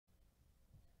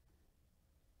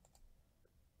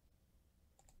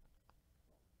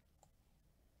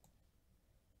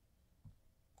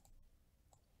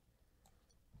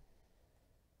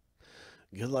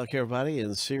Good luck, everybody,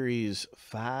 in Series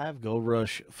 5 Gold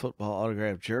Rush football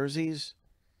autograph jerseys.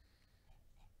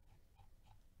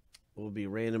 We'll be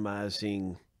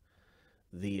randomizing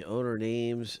the owner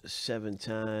names 7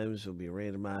 times. We'll be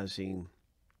randomizing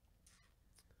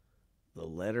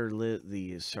the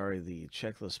the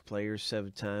checklist players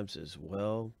 7 times as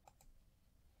well.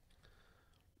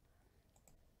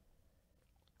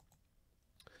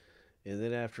 And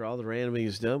then after all the randoming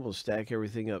is done, we'll stack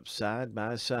everything up side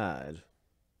by side.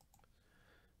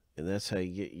 And that's how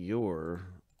you get your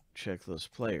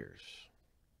checklist players.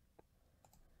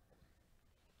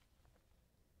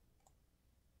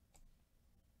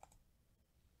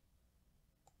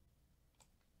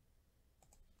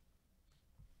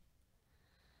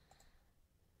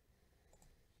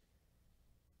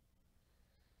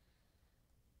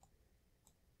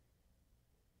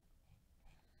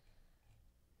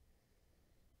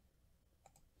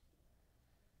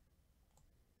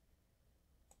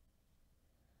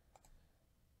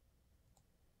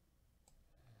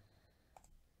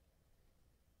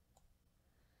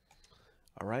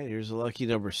 All right, here's a lucky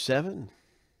number 7.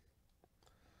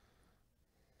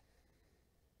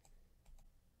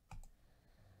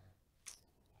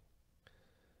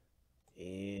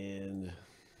 And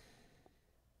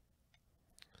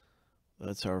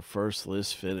that's our first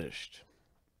list finished.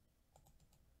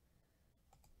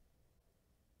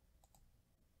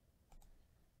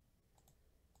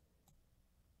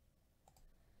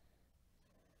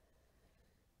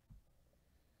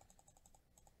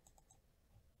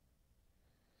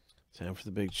 Time for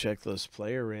the big checklist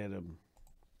player random.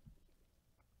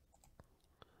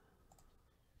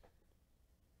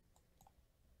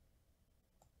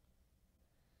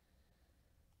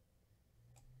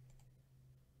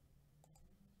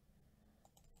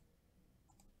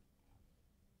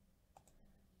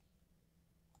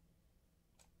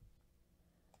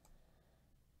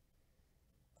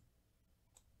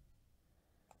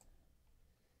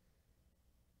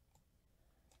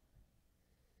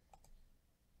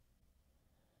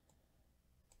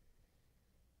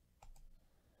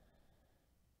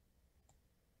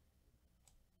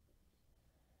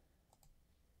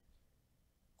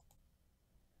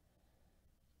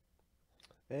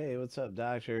 Hey, what's up,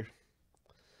 Doctor?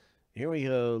 Here we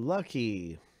go.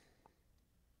 Lucky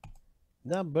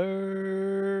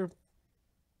number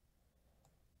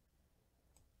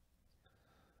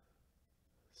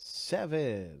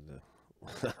 7.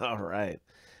 All right.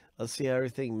 Let's see how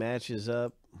everything matches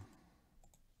up.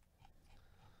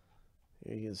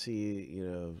 Here you can see,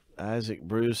 Isaac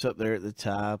Bruce up there at the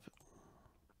top.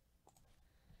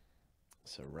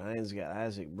 So Ryan's got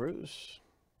Isaac Bruce.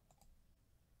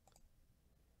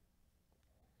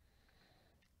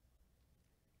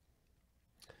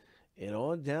 And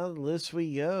on down the list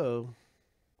we go.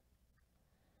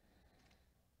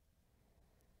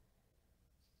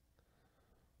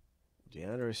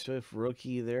 DeAndre Swift,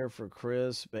 rookie there for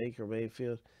Chris. Baker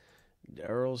Mayfield.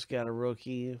 Earl's got a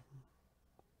rookie.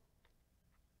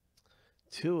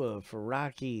 Tua for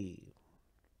Rocky.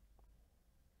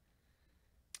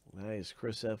 Nice.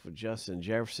 Chris F. with Justin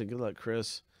Jefferson. Good luck,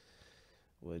 Chris.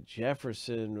 With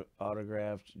Jefferson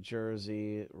autographed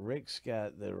jersey. Rick's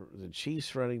got the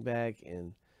Chiefs running back,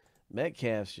 and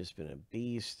Metcalf's just been a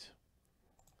beast.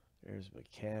 There's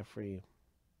McCaffrey.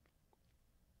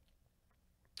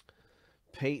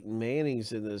 Peyton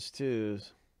Manning's in this too.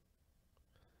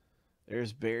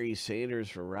 There's Barry Sanders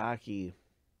for Rocky.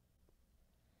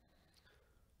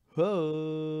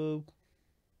 Ho!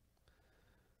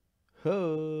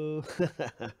 Ho!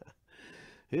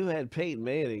 Who had Peyton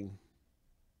Manning?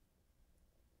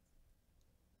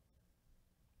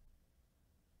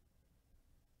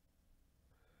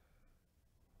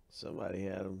 Somebody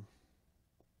had him.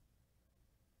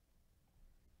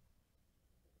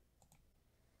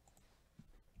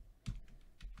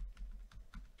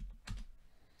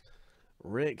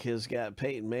 Rick has got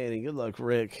Peyton Manning. Good luck,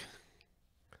 Rick.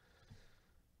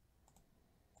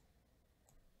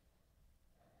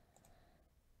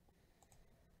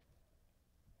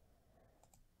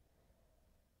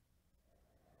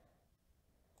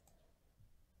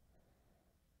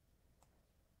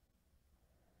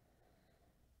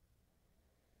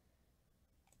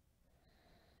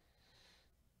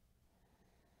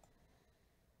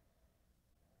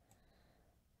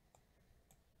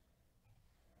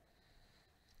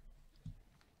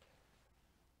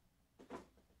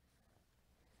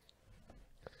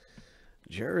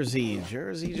 Jersey,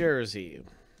 Jersey, Jersey.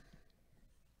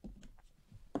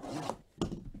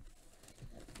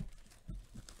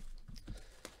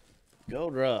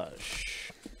 Gold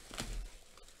Rush.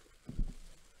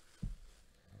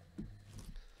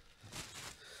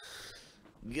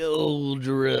 Gold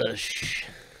Rush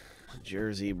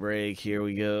jersey break. Here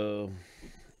we go.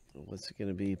 What's it going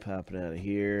to be popping out of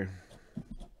here?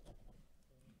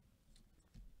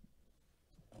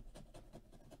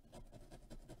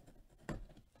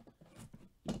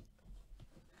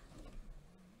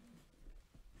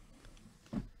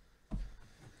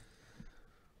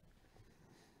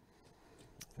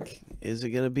 Is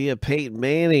it going to be a Peyton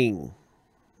Manning?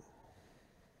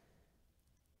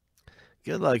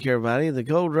 Good luck, everybody. The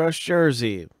Gold Rush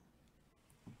jersey.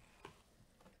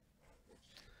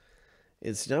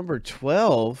 It's number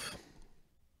 12.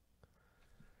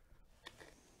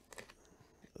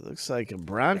 It looks like a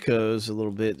Broncos a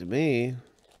little bit to me.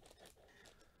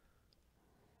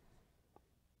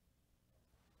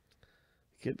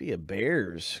 Could be a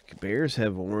Bears. Bears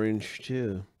have orange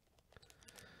too.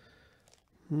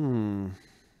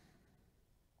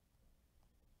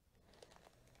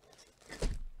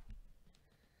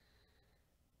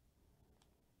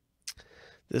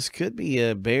 This could be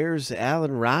a Bears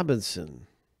Allen Robinson.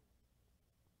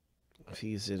 If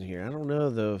he's in here. I don't know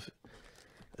though.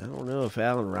 I don't know if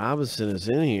Allen Robinson is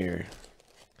in here.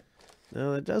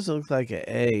 No, it doesn't look like an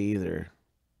A either.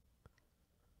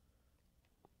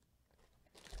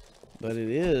 But it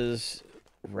is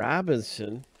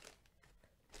Robinson.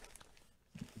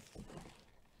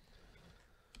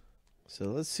 So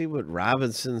let's see what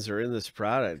Robinsons are in this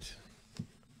product.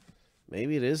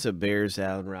 Maybe it is a Bears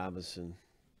Allen Robinson.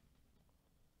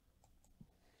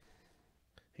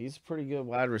 He's a pretty good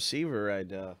wide receiver right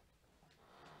now.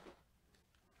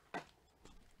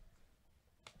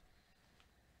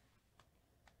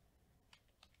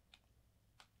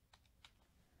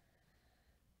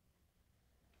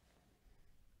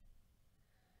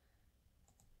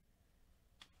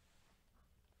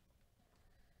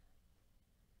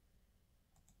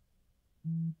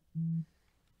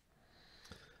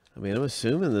 I mean, I'm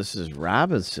assuming this is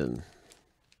Robinson.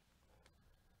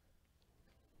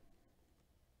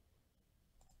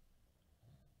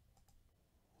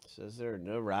 Says there are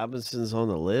no Robinsons on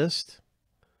the list.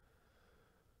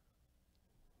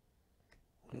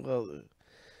 Well,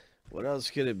 what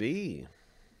else could it be?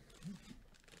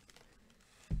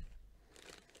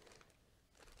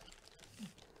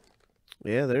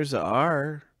 Yeah, there's a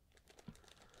R.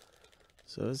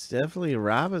 So it's definitely a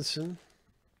Robinson.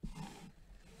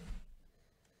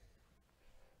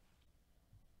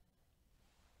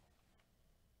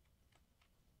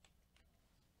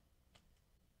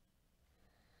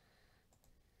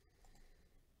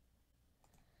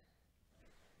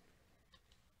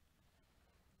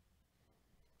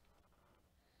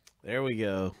 There we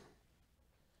go.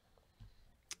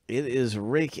 It is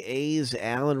Rick A's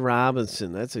Allen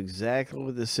Robinson. That's exactly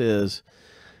what this is.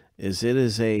 It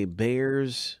is a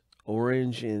Bears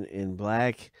orange and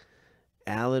black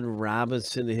Allen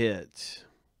Robinson hit.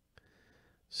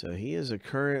 So he's a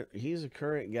current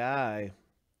guy.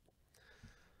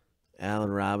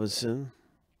 Allen Robinson.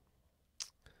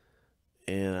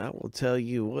 And I will tell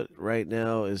you what right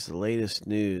now is the latest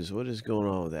news. What is going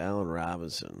on with Allen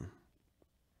Robinson?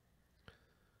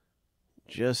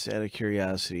 Just out of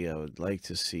curiosity, I would like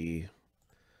to see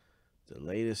the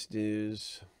latest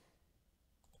news.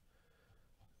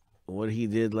 What he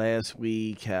did last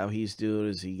week, how he's doing.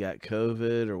 Is he got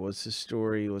COVID or what's the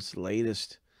story? What's the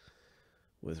latest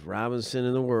with Robinson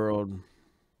in the world?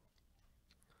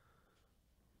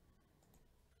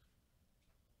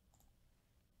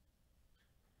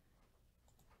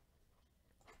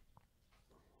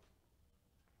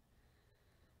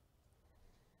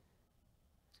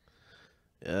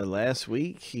 Last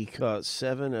week, he caught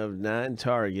 7 of 9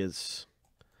 targets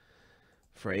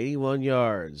for 81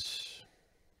 yards.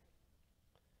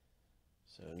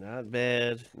 So not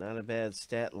bad. Not a bad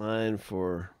stat line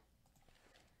for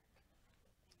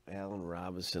Allen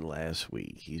Robinson last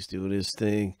week. He's doing his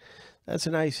thing. That's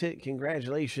a nice hit.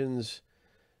 Congratulations.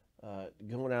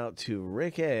 Going out to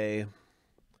Rick A.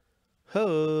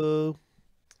 Ho!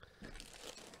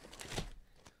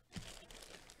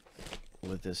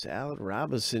 With this Allen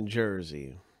Robinson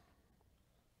jersey.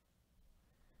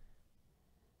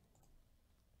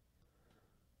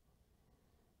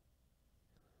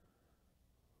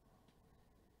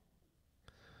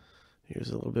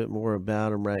 Here's a little bit more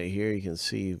about him right here. You can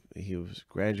see he was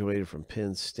graduated from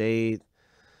Penn State.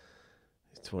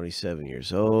 He's 27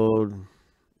 years old.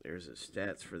 There's his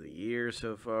stats for the year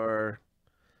so far.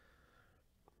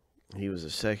 He was a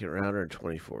second rounder in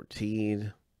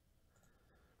 2014.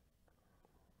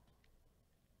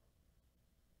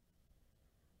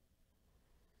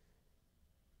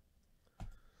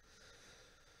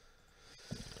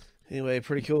 Anyway,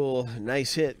 pretty cool.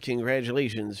 Nice hit.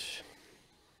 Congratulations.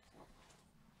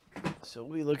 So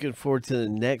we'll be looking forward to the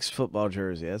next football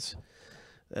jersey.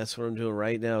 That's what I'm doing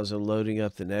right now is I'm loading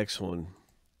up the next one.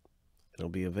 It'll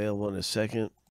be available in a second.